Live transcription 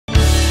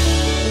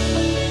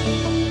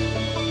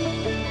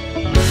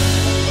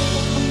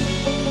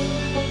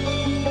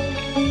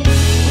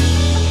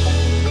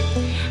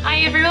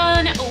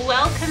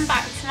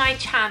my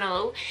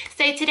channel.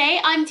 So today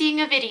I'm doing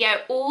a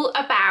video all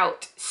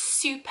about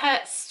super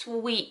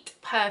sweet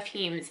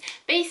perfumes.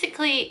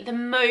 Basically the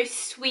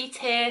most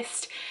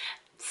sweetest,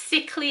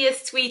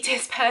 sickliest,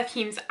 sweetest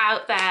perfumes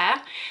out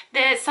there.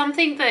 There's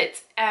something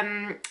that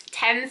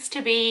tends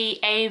to be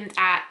aimed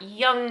at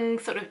young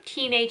sort of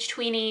teenage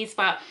tweenies,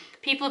 but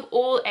people of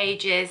all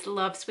ages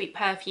love sweet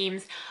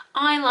perfumes.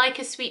 I like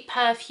a sweet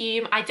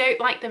perfume. I don't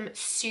like them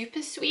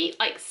super sweet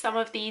like some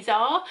of these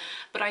are,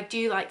 but I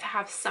do like to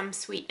have some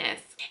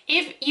sweetness.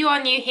 If you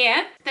are new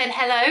here, then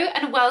hello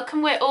and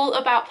welcome. We're all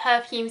about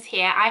perfumes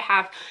here. I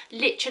have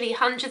literally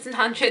hundreds and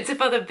hundreds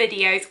of other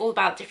videos all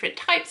about different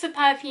types of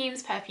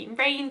perfumes, perfume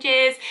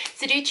ranges,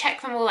 so do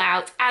check them all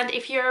out. And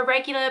if you're a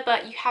regular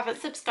but you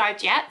haven't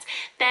subscribed yet,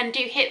 then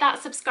do hit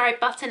that subscribe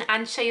button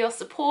and show your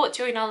support.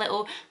 Join our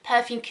little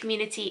perfume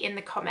community in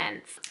the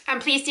comments. And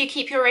please do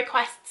keep your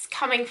requests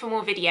coming for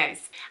more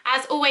videos.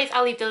 As always,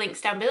 I'll leave the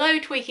links down below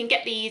to where you can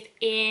get these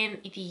in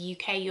the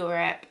UK,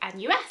 Europe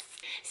and US.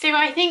 So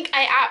I think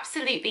I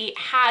absolutely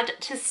had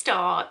to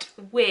start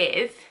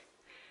with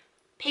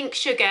Pink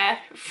Sugar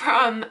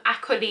from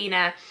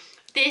Aquilina.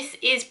 This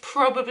is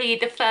probably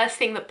the first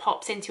thing that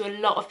pops into a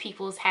lot of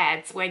people's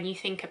heads when you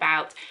think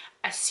about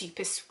a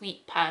super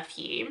sweet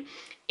perfume.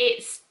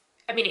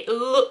 I mean, it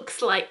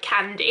looks like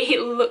candy.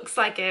 It looks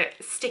like a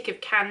stick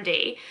of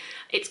candy.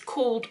 It's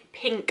called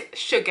Pink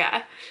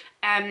Sugar.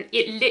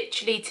 It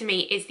literally, to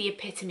me, is the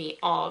epitome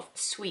of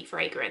sweet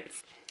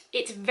fragrance.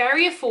 It's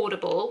very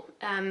affordable,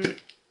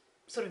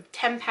 sort of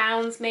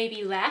 £10,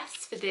 maybe less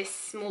for this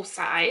small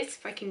size,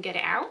 if I can get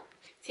it out.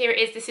 So here it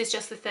is, this is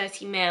just the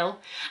 30ml.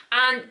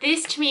 And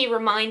this to me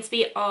reminds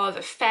me of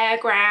a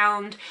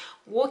fairground,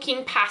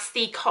 walking past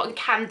the cotton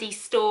candy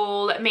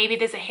stall. Maybe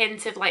there's a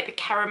hint of like the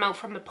caramel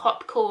from the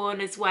popcorn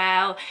as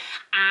well.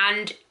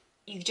 And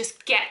you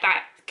just get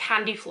that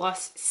candy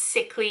floss,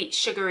 sickly,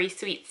 sugary,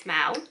 sweet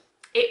smell.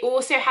 It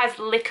also has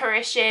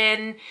licorice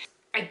in,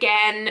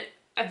 again,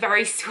 a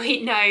very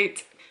sweet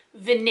note,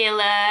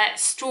 vanilla,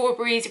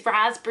 strawberries,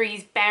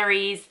 raspberries,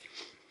 berries.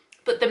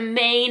 But the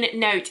main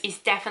note is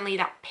definitely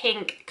that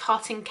pink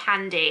cotton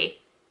candy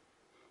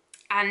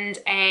and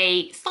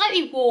a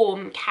slightly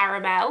warm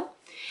caramel.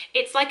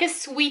 It's like a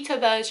sweeter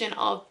version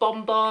of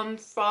Bon Bon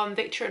from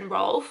Viktor and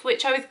Rolf,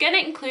 which I was going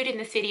to include in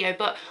this video,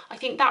 but I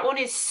think that one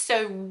is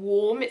so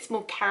warm. It's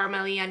more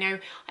caramelly. I know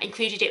I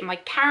included it in my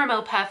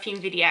caramel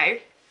perfume video,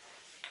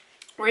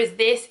 whereas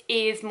this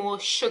is more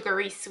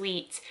sugary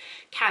sweet,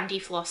 candy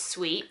floss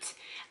sweet.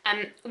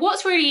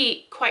 What's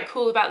really quite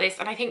cool about this,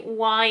 and I think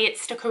why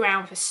it's stuck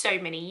around for so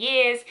many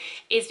years,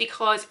 is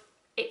because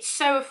it's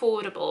so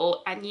affordable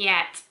and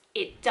yet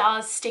it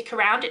does stick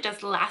around, it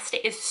does last,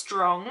 it is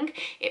strong.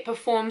 It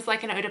performs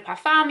like an eau de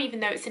parfum, even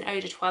though it's an eau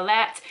de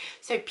toilette.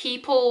 So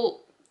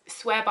people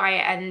swear by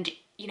it, and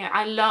you know,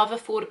 I love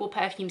affordable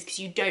perfumes because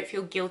you don't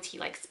feel guilty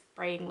like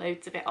spraying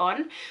loads of it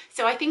on.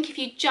 So I think if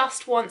you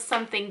just want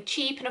something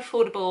cheap and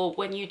affordable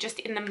when you're just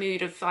in the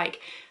mood of like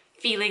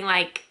feeling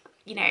like,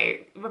 you know,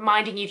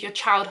 reminding you of your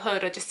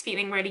childhood or just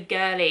feeling really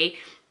girly,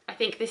 I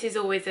think this is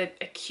always a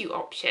cute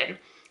option.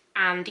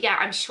 And yeah,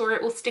 I'm sure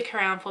it will stick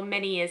around for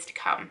many years to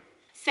come.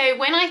 So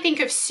when I think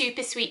of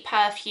super sweet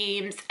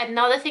perfumes,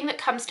 another thing that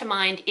comes to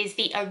mind is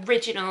the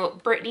original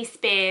Britney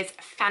Spears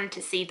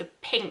Fantasy, the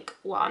pink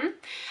one.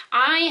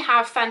 I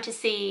have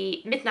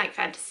Fantasy, Midnight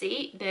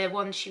Fantasy, the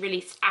one she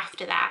released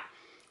after that,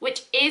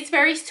 which is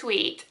very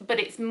sweet, but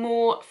it's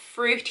more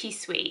fruity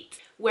sweet.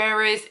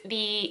 Whereas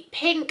the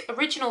pink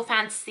original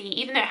Fantasy,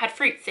 even though it had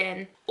fruits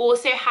in,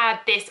 also had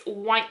this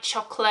white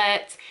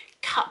chocolate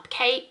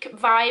cupcake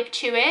vibe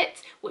to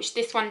it, which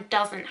this one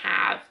doesn't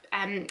have.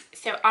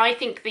 So I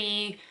think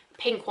the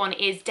pink one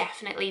is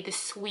definitely the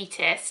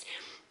sweetest.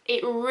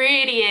 It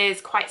really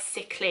is quite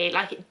sickly,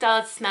 like it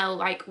does smell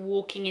like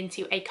walking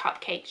into a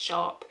cupcake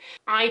shop.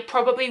 I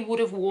probably would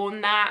have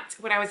worn that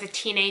when I was a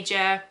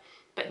teenager,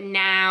 but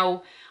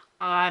now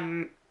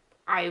I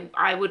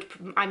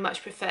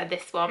much prefer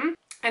this one.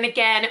 And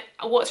again,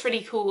 what's really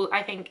cool,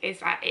 I think,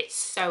 is that it's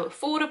so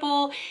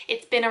affordable.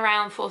 It's been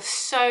around for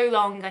so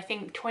long, I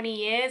think 20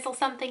 years or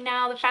something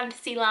now, the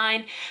Fantasy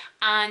line.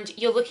 And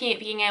you're looking at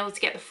being able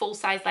to get the full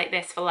size like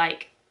this for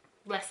like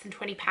less than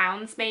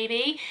 £20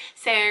 maybe.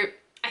 So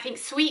I think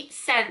sweet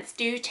scents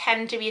do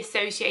tend to be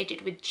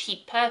associated with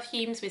cheap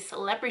perfumes, with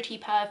celebrity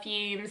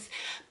perfumes.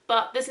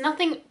 But there's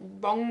nothing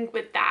wrong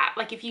with that.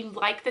 Like if you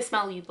like the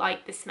smell, you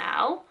like the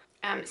smell.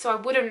 So I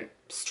wouldn't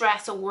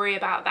stress or worry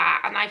about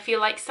that. And I feel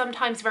like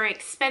sometimes very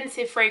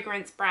expensive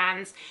fragrance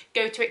brands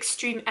go to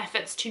extreme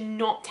efforts to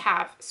not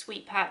have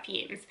sweet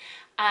perfumes,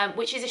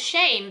 which is a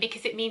shame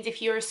because it means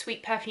if you're a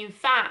sweet perfume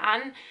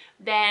fan,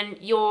 then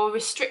you're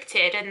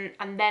restricted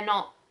and they're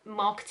not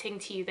marketing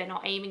to you, they're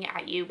not aiming it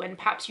at you, when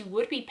perhaps you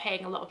would be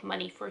paying a lot of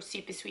money for a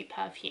super sweet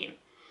perfume.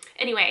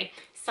 Anyway,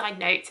 side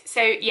note.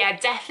 So yeah,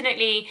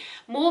 definitely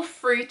more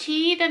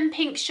fruity than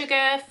Pink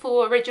Sugar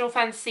for Original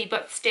Fantasy,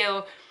 but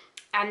still,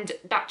 and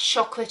that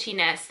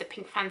chocolatiness that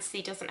Pink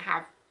Fantasy doesn't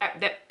have,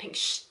 that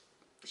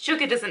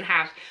sugar doesn't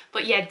have,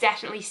 but yeah,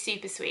 definitely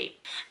super sweet.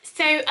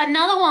 So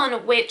another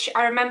one which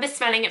I remember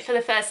smelling it for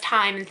the first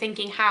time and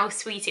thinking how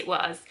sweet it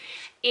was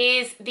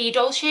is the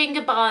Dolce &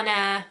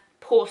 Gabbana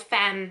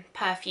Perfume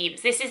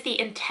perfumes. This is the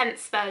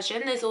intense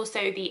version. There's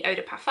also the Eau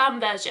de Parfum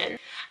version.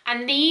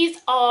 And these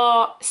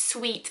are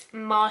sweet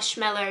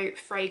marshmallow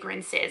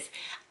fragrances.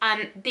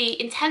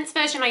 The intense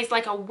version is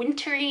like a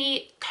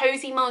wintry,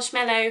 cozy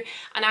marshmallow,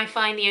 and I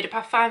find the Eau de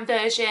Parfum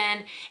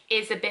version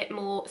is a bit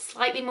more,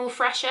 slightly more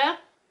fresher,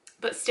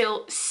 but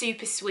still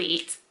super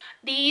sweet.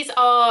 These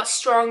are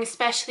strong,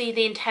 especially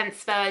the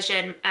intense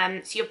version,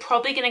 so you're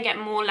probably going to get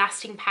more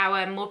lasting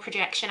power, more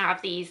projection out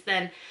of these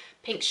than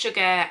Pink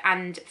Sugar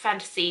and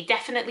Fantasy.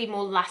 Definitely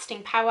more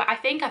lasting power, I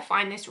think. I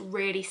find this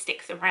really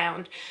sticks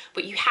around,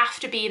 but you have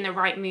to be in the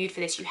right mood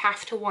for this. You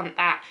have to want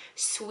that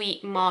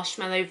sweet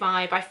marshmallow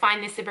vibe. I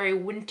find this a very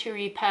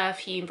wintry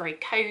perfume, very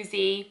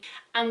cozy,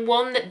 and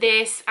one that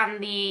this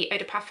and the Eau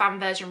de Parfum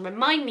version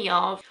remind me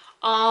of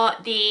are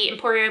the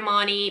Emporio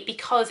Armani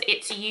Because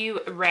It's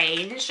You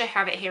range. I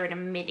have it here in a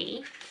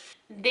mini.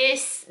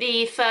 This,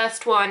 the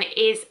first one,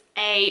 is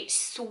a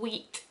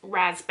sweet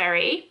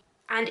raspberry,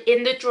 and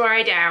in the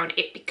dry down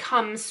it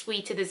becomes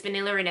sweeter. There's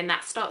vanilla in and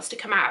that starts to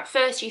come out. At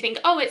first you think,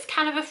 oh, it's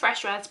kind of a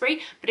fresh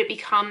raspberry, but it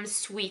becomes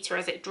sweeter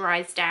as it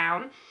dries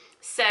down.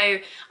 So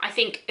I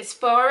think as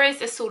far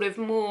as a sort of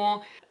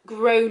more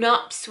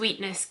grown-up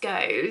sweetness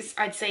goes,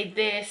 I'd say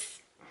this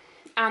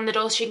and the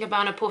Dolce &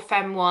 Gabbana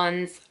Parfum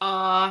ones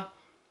are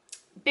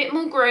a bit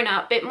more grown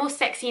up, a bit more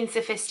sexy and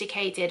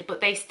sophisticated, but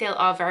they still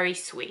are very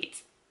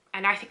sweet.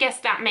 And I guess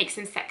that makes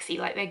them sexy,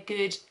 like they're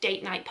good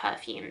date night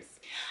perfumes.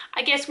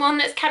 I guess one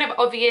that's kind of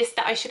obvious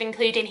that I should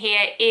include in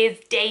here is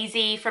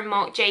Daisy from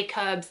Marc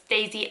Jacobs.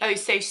 Daisy Oh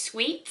So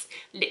Sweet,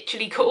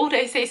 literally called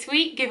Oh So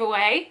Sweet,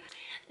 giveaway.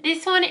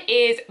 This one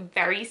is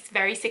very,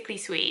 very sickly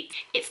sweet.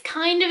 It's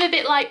kind of a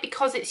bit like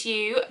Because It's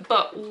You,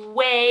 but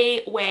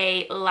way,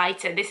 way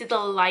lighter. This is a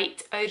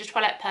light eau de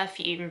toilette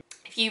perfume.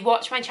 If you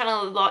watch my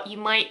channel a lot, you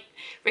might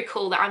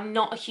recall that I'm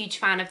not a huge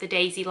fan of the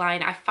Daisy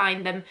line. I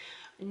find them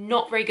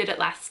not very good at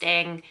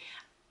lasting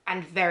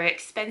and very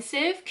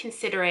expensive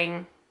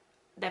considering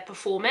their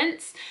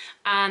performance,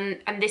 and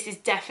this is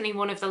definitely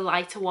one of the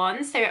lighter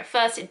ones. So at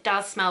first it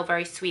does smell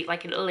very sweet,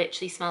 like it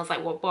literally smells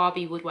like what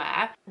Barbie would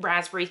wear.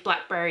 Raspberries,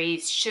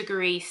 blackberries,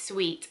 sugary,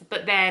 sweet,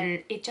 but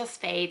then it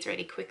just fades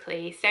really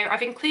quickly. So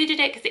I've included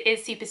it because it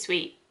is super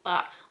sweet,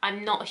 but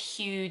I'm not a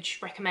huge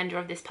recommender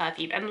of this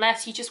perfume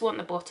unless you just want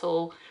the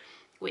bottle,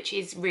 which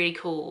is really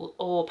cool,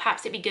 or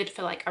perhaps it'd be good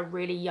for like a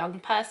really young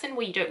person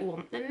where you don't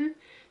want them,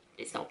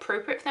 it's not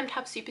appropriate for them to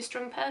have super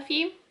strong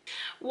perfume.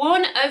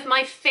 One of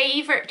my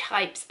favourite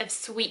types of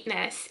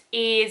sweetness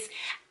is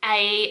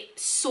a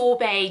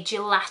sorbet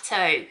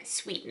gelato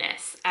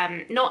sweetness.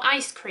 Not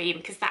ice cream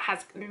because that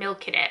has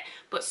milk in it,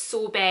 but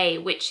sorbet,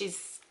 which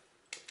is,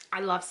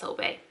 I love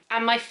sorbet.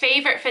 And my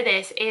favourite for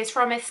this is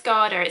from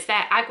Escada. It's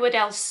their Agua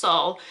del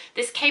Sol.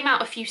 This came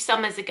out a few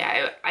summers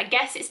ago. I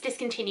guess it's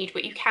discontinued,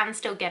 but you can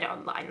still get it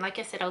online. Like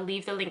I said, I'll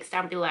leave the links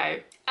down below.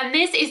 And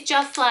this is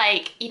just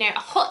like, you know, a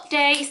hot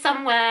day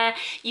somewhere.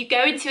 You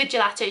go into a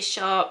gelato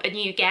shop and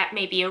you get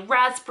maybe a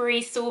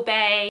raspberry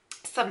sorbet,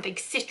 something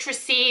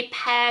citrusy,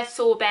 pear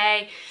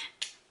sorbet.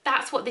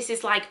 That's what this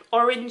is like,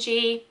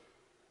 orangey.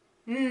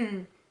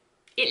 It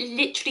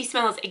literally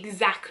smells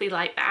exactly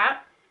like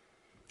that.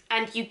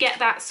 And you get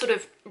that sort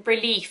of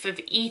relief of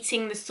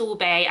eating the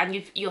sorbet,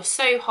 and you're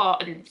so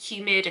hot and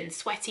humid and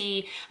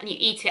sweaty, and you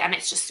eat it and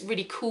it's just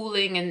really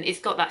cooling and it's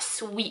got that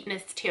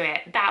sweetness to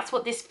it. That's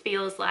what this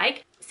feels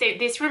like. So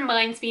this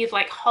reminds me of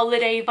like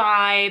holiday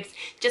vibes,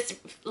 just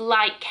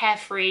light,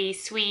 carefree,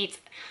 sweet.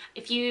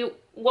 If you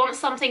want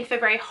something for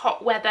very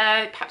hot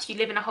weather, perhaps you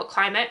live in a hot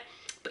climate,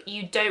 but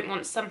you don't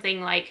want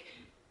something like,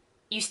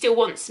 you still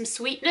want some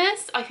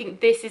sweetness, I think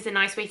this is a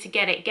nice way to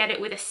get it. Get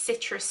it with a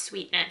citrus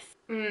sweetness.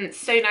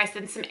 So nice.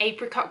 Then some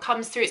apricot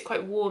comes through, it's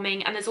quite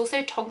warming, and there's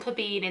also tonka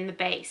bean in the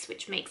base,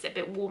 which makes it a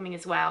bit warming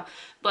as well.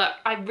 But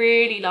I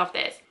really love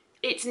this.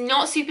 It's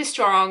not super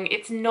strong,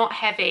 it's not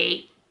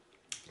heavy.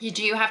 You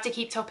do have to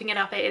keep topping it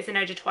up. It is an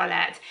eau de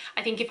toilette.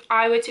 I think if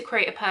I were to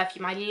create a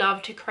perfume, I'd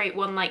love to create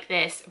one like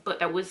this, but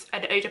that was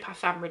an eau de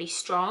parfum really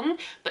strong,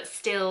 but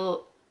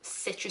still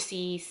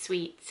citrusy,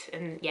 sweet,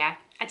 and yeah,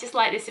 I just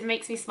like this. It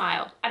makes me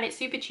smile, and it's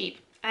super cheap,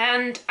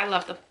 and I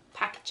love the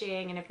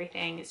packaging and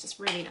everything. It's just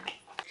really nice.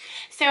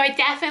 So I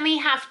definitely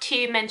have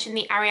to mention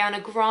the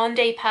Ariana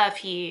Grande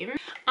perfume.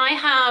 I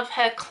have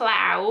her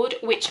Cloud,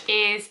 which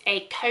is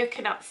a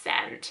coconut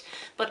scent,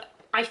 but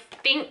I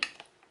think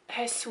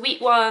her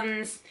sweet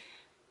ones,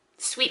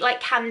 Sweet Like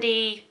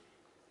Candy,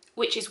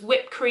 which is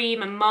whipped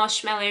cream and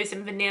marshmallows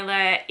and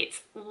vanilla,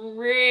 it's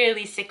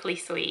really sickly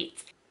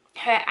sweet.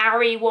 Her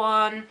Ari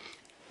one,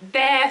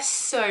 they're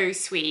so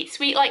sweet.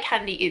 Sweet Like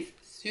Candy is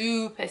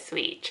super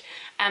sweet.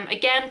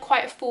 Again,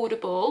 quite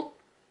affordable.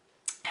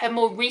 Her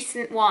more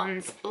recent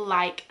ones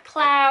like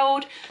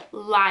Cloud,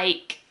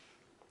 like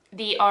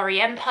the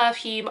REM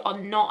perfume are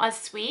not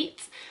as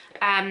sweet,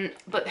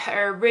 but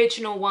her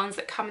original ones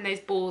that come in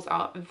those balls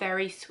are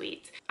very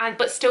sweet,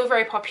 but still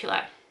very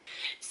popular.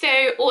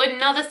 So, or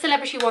another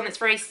celebrity one that's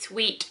very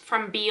sweet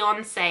from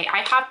Beyonce.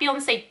 I have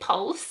Beyonce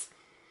Pulse,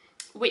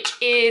 which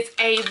is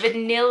a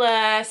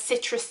vanilla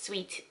citrus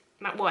sweet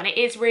one. It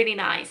is really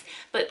nice,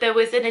 but there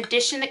was an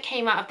edition that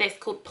came out of this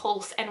called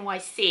Pulse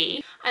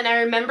NYC, and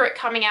I remember it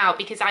coming out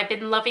because I've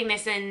been loving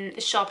this in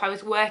the shop. I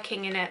was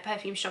working in a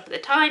perfume shop at the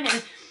time,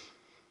 and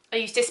I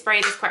used to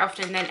spray this quite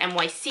often, and then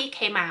NYC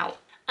came out.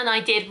 And I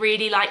did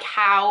really like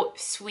how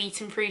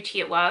sweet and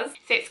fruity it was.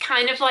 So it's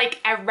kind of like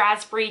a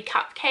raspberry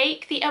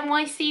cupcake, the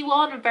NYC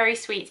one, very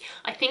sweet.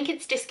 I think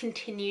it's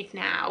discontinued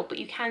now, but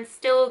you can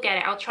still get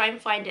it. I'll try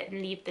and find it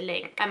and leave the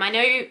link. I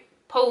know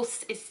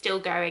Pulse is still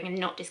going and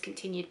not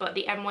discontinued, but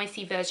the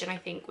NYC version I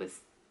think was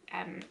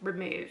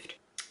removed.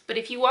 But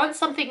if you want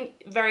something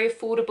very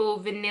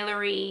affordable,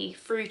 vanilla-y,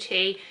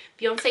 fruity,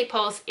 Beyonce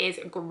Pulse is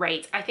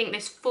great. I think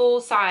this full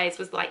size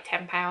was like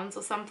 £10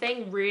 or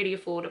something, really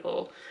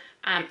affordable.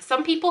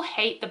 Some people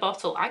hate the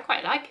bottle. I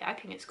quite like it. I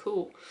think it's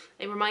cool.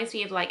 It reminds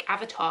me of like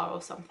Avatar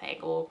or something.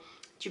 Or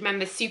do you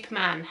remember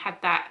Superman had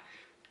that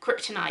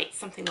kryptonite,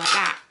 something like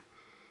that?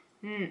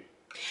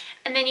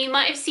 And then you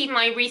might have seen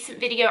my recent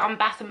video on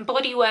Bath &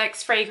 Body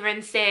Works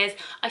fragrances.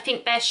 I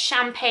think their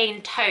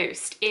Champagne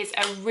Toast is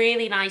a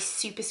really nice,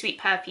 super sweet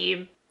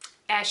perfume.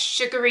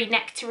 Sugary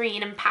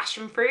nectarine and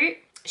passion fruit.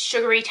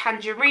 Sugary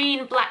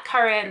tangerine,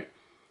 blackcurrant.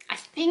 I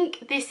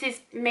think this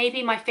is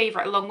maybe my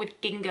favourite along with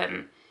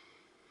gingham.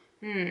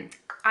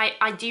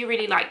 I do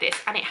really like this,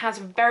 and it has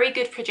very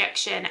good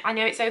projection. I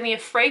know it's only a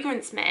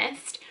fragrance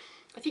mist.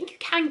 I think you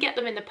can get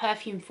them in the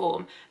perfume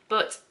form,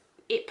 but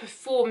it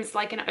performs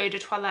like an eau de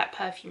toilette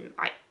perfume,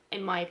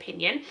 in my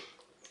opinion.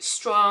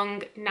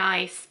 Strong,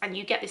 nice, and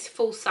you get this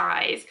full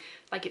size,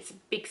 like it's a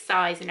big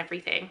size and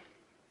everything.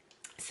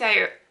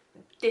 So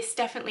this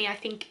definitely, I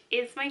think,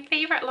 is my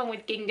favourite along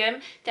with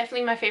gingham.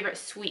 Definitely my favourite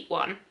sweet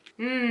one.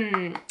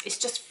 It's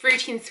just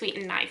fruity and sweet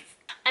and nice.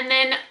 And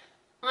then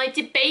I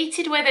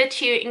debated whether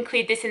to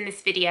include this in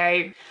this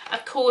video.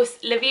 Of course,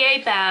 La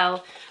Vie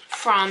Belle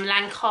from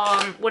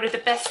Lancôme, one of the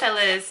best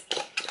sellers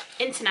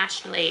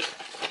internationally,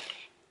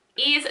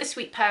 is a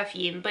sweet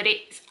perfume, but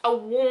it's a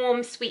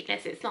warm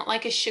sweetness. It's not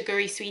like a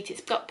sugary sweet.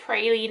 It's got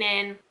praline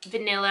in,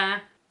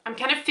 vanilla. I'm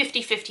kind of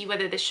 50-50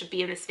 whether this should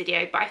be in this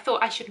video, but I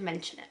thought I should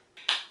mention it.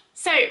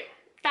 So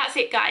that's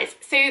it, guys.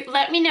 So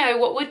let me know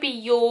what would be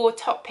your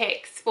top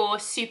picks for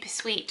super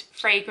sweet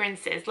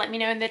fragrances. Let me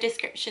know in the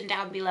description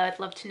down below. I'd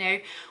love to know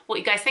what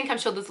you guys think. I'm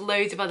sure there's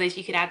loads of others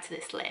you could add to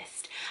this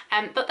list.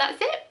 But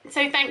that's it.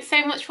 So thanks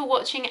so much for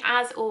watching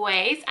as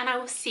always, and I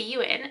will see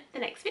you in the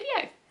next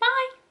video.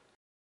 Bye.